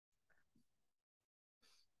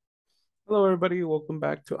Hello, everybody. Welcome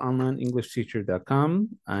back to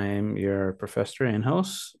onlineenglishteacher.com. I'm your professor and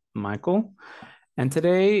host, Michael. And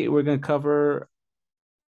today we're going to cover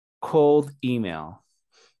cold email.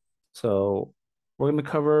 So we're going to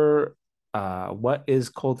cover what is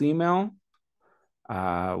cold email,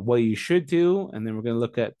 what you should do, and then we're going to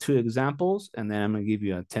look at two examples, and then I'm going to give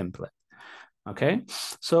you a template. Okay.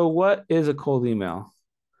 So what is a cold email?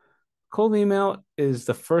 Cold email is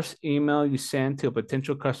the first email you send to a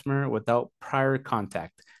potential customer without prior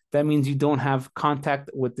contact. That means you don't have contact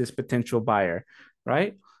with this potential buyer,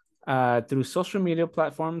 right? Through social media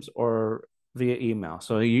platforms or via email.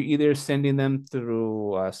 So you're either sending them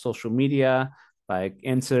through social media like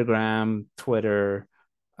Instagram, Twitter,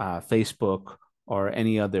 Facebook, or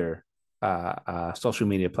any other social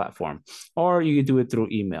media platform, or you can do it through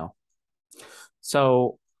email.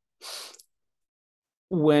 So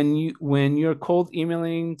when you're cold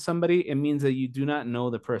emailing somebody, it means that you do not know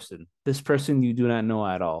the person. This person you do not know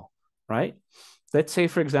at all, right? Let's say,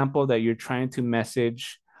 for example, that you're trying to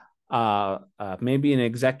message maybe an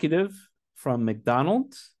executive from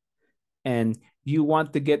McDonald's, and you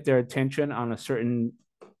want to get their attention on a certain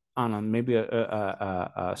on a maybe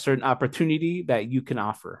a certain opportunity that you can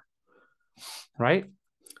offer, right?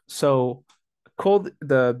 So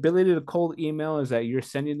the ability to cold email is that you're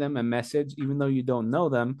sending them a message even though you don't know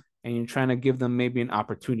them, and you're trying to give them maybe an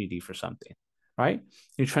opportunity for something, right?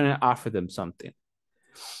 You're trying to offer them something.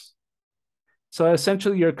 So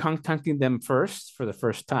essentially you're contacting them first for the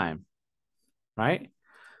first time, right?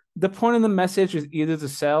 The point of the message is either to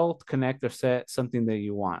sell, connect, or set something that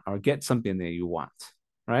you want, or get something that you want,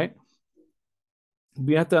 right?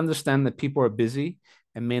 We have to understand that people are busy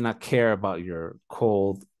and may not care about your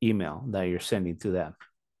cold email that you're sending to them.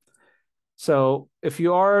 So if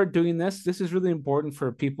you are doing this, this is really important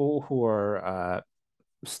for people who are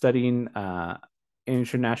studying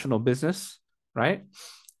international business, right?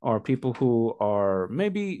 Or people who are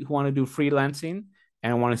maybe who want to do freelancing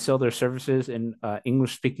and want to sell their services in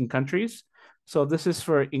English speaking countries. So this is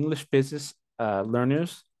for English business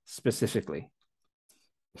learners specifically.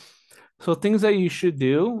 So things that you should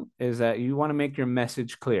do is that you want to make your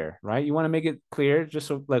message clear, right? You want to make it clear, just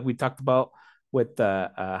so like we talked about with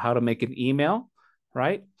how to make an email,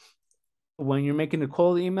 right? When you're making a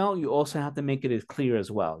cold email, you also have to make it as clear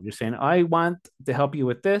as well. You're saying, I want to help you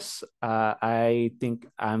with this. I think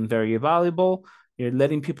I'm very valuable. You're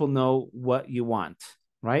letting people know what you want,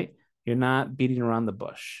 right? You're not beating around the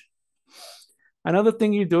bush. Another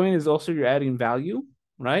thing you're doing is also you're adding value,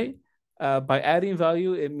 right? By adding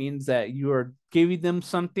value, it means that you are giving them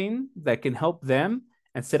something that can help them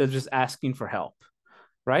instead of just asking for help,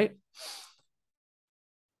 right?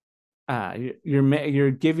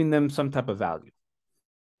 You're giving them some type of value.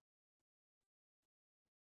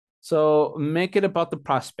 So make it about the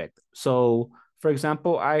prospect. So, for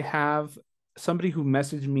example, I have somebody who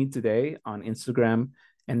messaged me today on Instagram,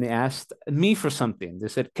 and they asked me for something. They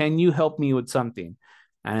said, "Can you help me with something?"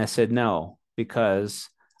 And I said, "No," because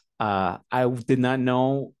I did not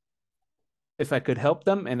know if I could help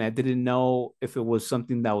them, and I didn't know if it was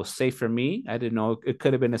something that was safe for me. I didn't know it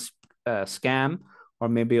could have been a scam or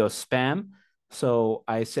maybe a spam. So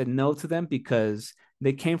I said no to them because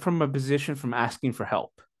they came from a position from asking for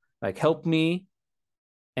help, like help me,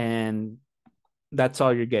 and that's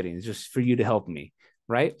all you're getting is just for you to help me,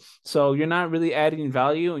 right? So you're not really adding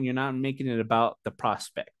value, and you're not making it about the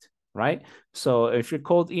prospect, right? So if you're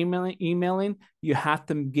cold emailing, you have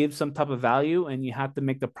to give some type of value, and you have to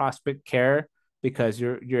make the prospect care because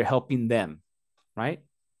you're helping them, right?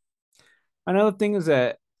 Another thing is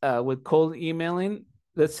that with cold emailing,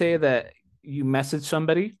 let's say that you message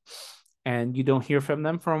somebody and you don't hear from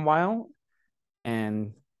them for a while,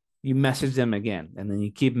 and you message them again, and then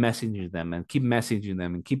you keep messaging them and keep messaging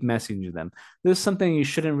them and keep messaging them. This is something you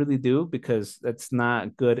shouldn't really do because that's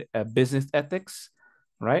not good business ethics,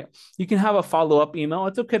 right? You can have a follow-up email.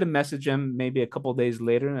 It's okay to message them maybe a couple days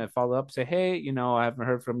later and follow up, say, hey, I haven't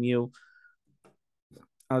heard from you.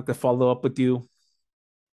 I'd like to follow up with you.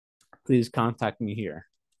 Please contact me here,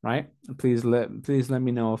 right? Please let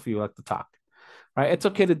me know if you like to talk, right? It's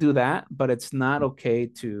okay to do that, but it's not okay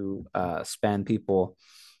to spam people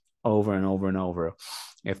over and over and over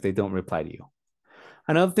if they don't reply to you.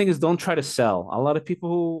 Another thing is don't try to sell. A lot of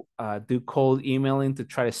people who do cold emailing to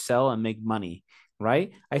try to sell and make money,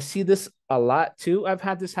 right? I see this a lot too. I've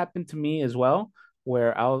had this happen to me as well,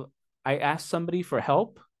 where I ask somebody for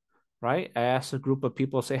help, right? I asked a group of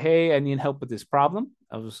people, say, hey, I need help with this problem.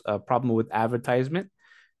 It was a problem with advertisement.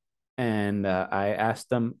 And I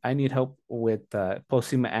asked them, I need help with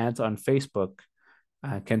posting my ads on Facebook.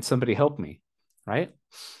 Can somebody help me? Right?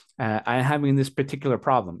 I'm having this particular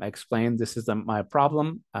problem. I explain this is my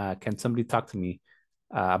problem. Can somebody talk to me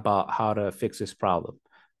about how to fix this problem?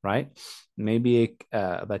 Right? Maybe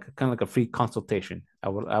like kind of like a free consultation. I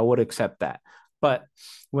would accept that. But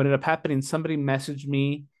what ended up happening, somebody messaged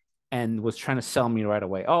me and was trying to sell me right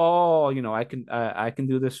away. Oh, I can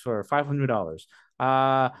do this for $500. Uh,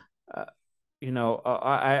 uh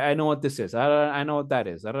I know what this is. I know what that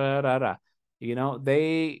is.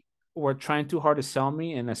 They were trying too hard to sell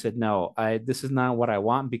me, and I said, no, this is not what I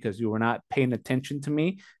want because you were not paying attention to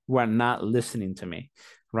me. You are not listening to me.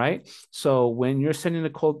 Right. So when you're sending a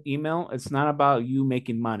cold email, it's not about you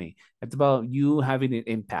making money. It's about you having an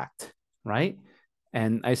impact. Right.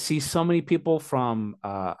 And I see so many people from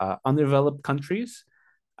undeveloped countries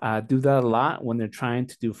do that a lot when they're trying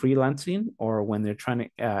to do freelancing or when they're trying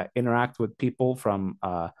to interact with people from,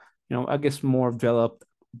 I guess more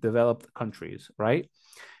developed countries, right?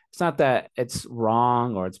 It's not that it's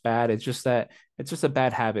wrong or it's bad. It's just that it's just a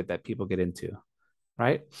bad habit that people get into,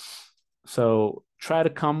 right? So try to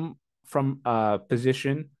come from a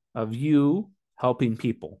position of you helping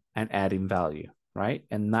people and adding value, right?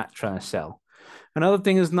 And not trying to sell. Another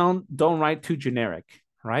thing is don't write too generic,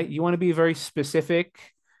 right? You want to be very specific.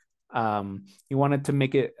 You wanted to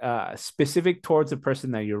make it specific towards the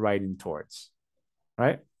person that you're writing towards,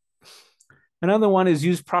 right? Another one is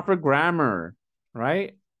use proper grammar,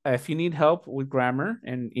 right? If you need help with grammar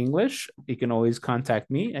in English, you can always contact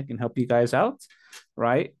me. I can help you guys out,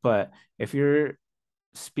 right? But if you're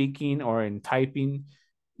speaking or in typing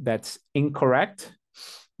that's incorrect,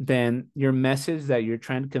 then your message that you're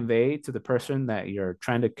trying to convey to the person that you're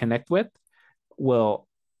trying to connect with will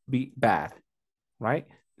be bad, right?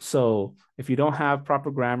 So if you don't have proper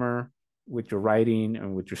grammar with your writing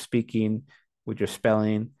and with your speaking, with your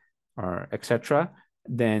spelling, or etc.,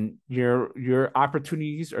 then your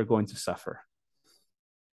opportunities are going to suffer.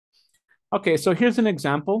 Okay, so here's an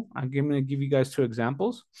example. I'm going to give you guys two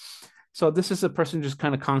examples. So this is a person just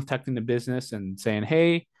kind of contacting the business and saying,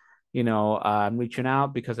 "Hey, I'm reaching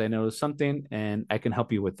out because I know something and I can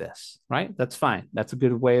help you with this." Right? That's fine. That's a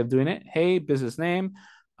good way of doing it. Hey, business name.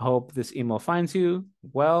 I hope this email finds you.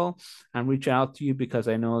 Well, I'm reaching out to you because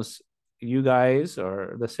I know you guys,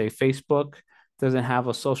 or let's say Facebook, doesn't have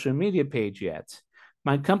a social media page yet.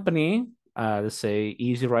 My company, let's say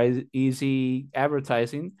Easy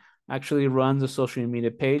Advertising, actually runs a social media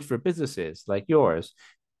page for businesses like yours.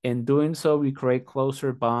 In doing so, we create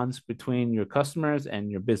closer bonds between your customers and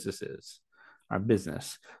your businesses, our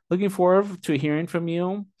business. Looking forward to hearing from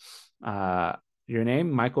you. Your name,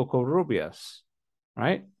 Michael Corubias,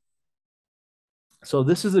 right? So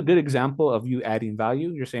this is a good example of you adding value.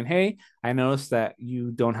 You're saying, hey, I noticed that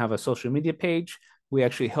you don't have a social media page. We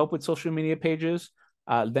actually help with social media pages.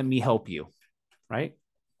 Let me help you, right?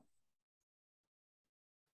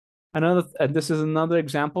 This is another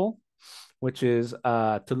example, which is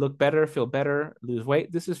to look better, feel better, lose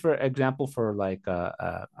weight. This is for example for like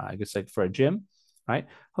I guess like for a gym, right?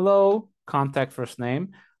 Hello, contact first name.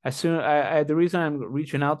 The reason I'm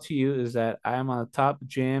reaching out to you is that I'm on a top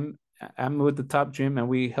gym. I'm with the top gym, and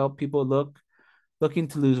we help people looking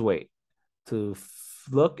to lose weight, to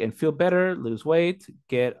look and feel better, lose weight,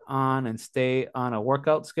 get on and stay on a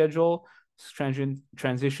workout schedule,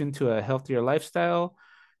 transition to a healthier lifestyle,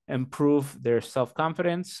 improve their self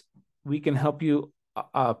confidence. We can help you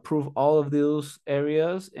prove all of those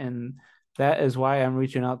areas, and that is why I'm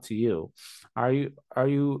reaching out to you. Are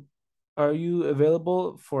you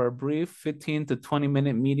available for a brief 15 to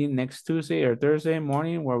 20-minute meeting next Tuesday or Thursday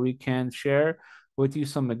morning where we can share with you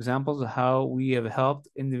some examples of how we have helped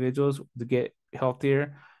individuals to get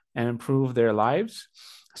healthier and improve their lives?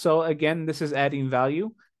 So again, this is adding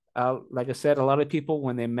value. Like I said, a lot of people,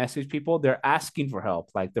 when they message people, they're asking for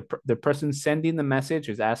help. Like the person sending the message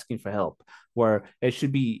is asking for help, where it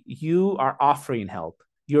should be you are offering help.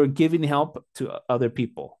 You're giving help to other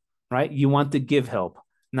people, right? You want to give help,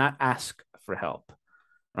 not ask for help,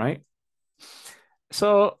 right?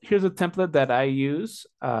 So here's a template that I use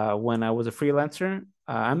when I was a freelancer.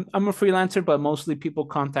 I'm a freelancer, but mostly people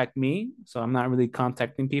contact me, so I'm not really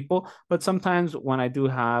contacting people. But sometimes when I do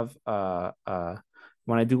want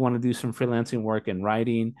to do some freelancing work in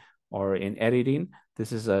writing or in editing,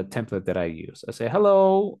 this is a template that I use. I say,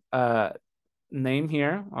 hello, name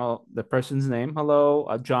here, the person's name.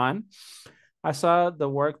 Hello, John. I saw the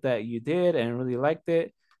work that you did and really liked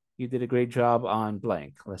it. You did a great job on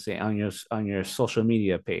blank, let's say on your social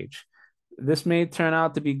media page. This may turn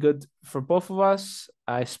out to be good for both of us.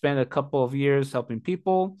 I spent a couple of years helping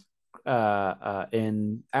people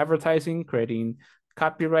in advertising, creating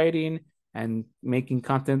copywriting, and making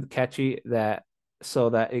content catchy that so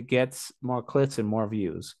that it gets more clicks and more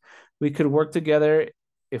views. We could work together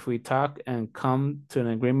if we talk and come to an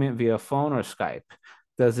agreement via phone or Skype.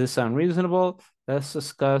 Does this sound reasonable? Let's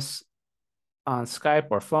discuss on Skype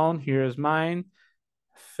or phone. Here's mine.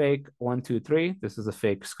 Fake 123. This is a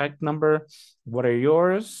fake Skype number. What are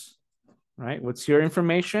yours? Right? What's your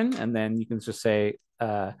information? And then you can just say,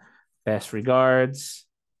 best regards,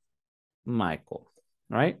 Michael.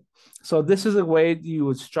 Right? So this is a way you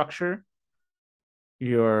would structure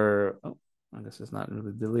your, oh, I guess it's not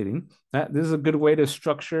really deleting. This is a good way to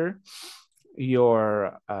structure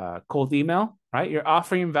your cold email, right? You're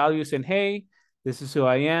offering value saying, hey, this is who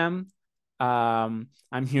I am.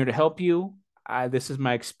 I'm here to help you. This is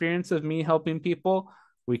my experience of me helping people.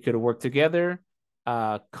 We could work together.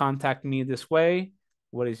 Contact me this way.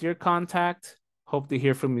 What is your contact? Hope to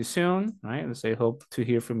hear from you soon, right? Let's say hope to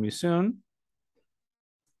hear from you soon.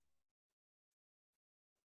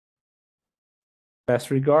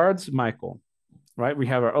 Best regards, Michael, right? We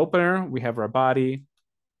have our opener, we have our body,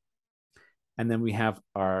 and then we have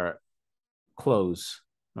our close,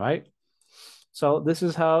 right? So this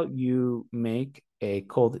is how you make a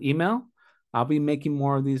cold email. I'll be making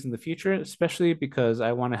more of these in the future, especially because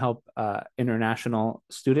I want to help international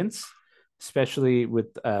students, especially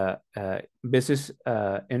with business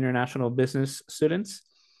international business students.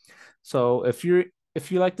 So if you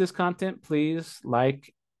like this content, please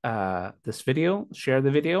like this video, share the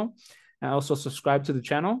video, and also subscribe to the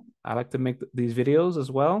channel. I like to make these videos as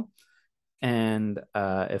well. And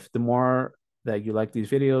if the more that you like these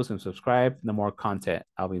videos and subscribe, the more content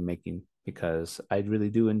I'll be making, because I really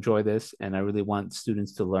do enjoy this and I really want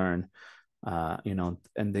students to learn,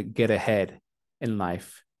 and to get ahead in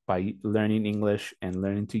life by learning English and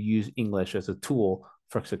learning to use English as a tool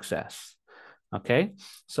for success. Okay,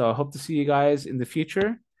 so I hope to see you guys in the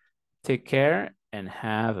future. Take care and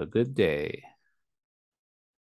have a good day.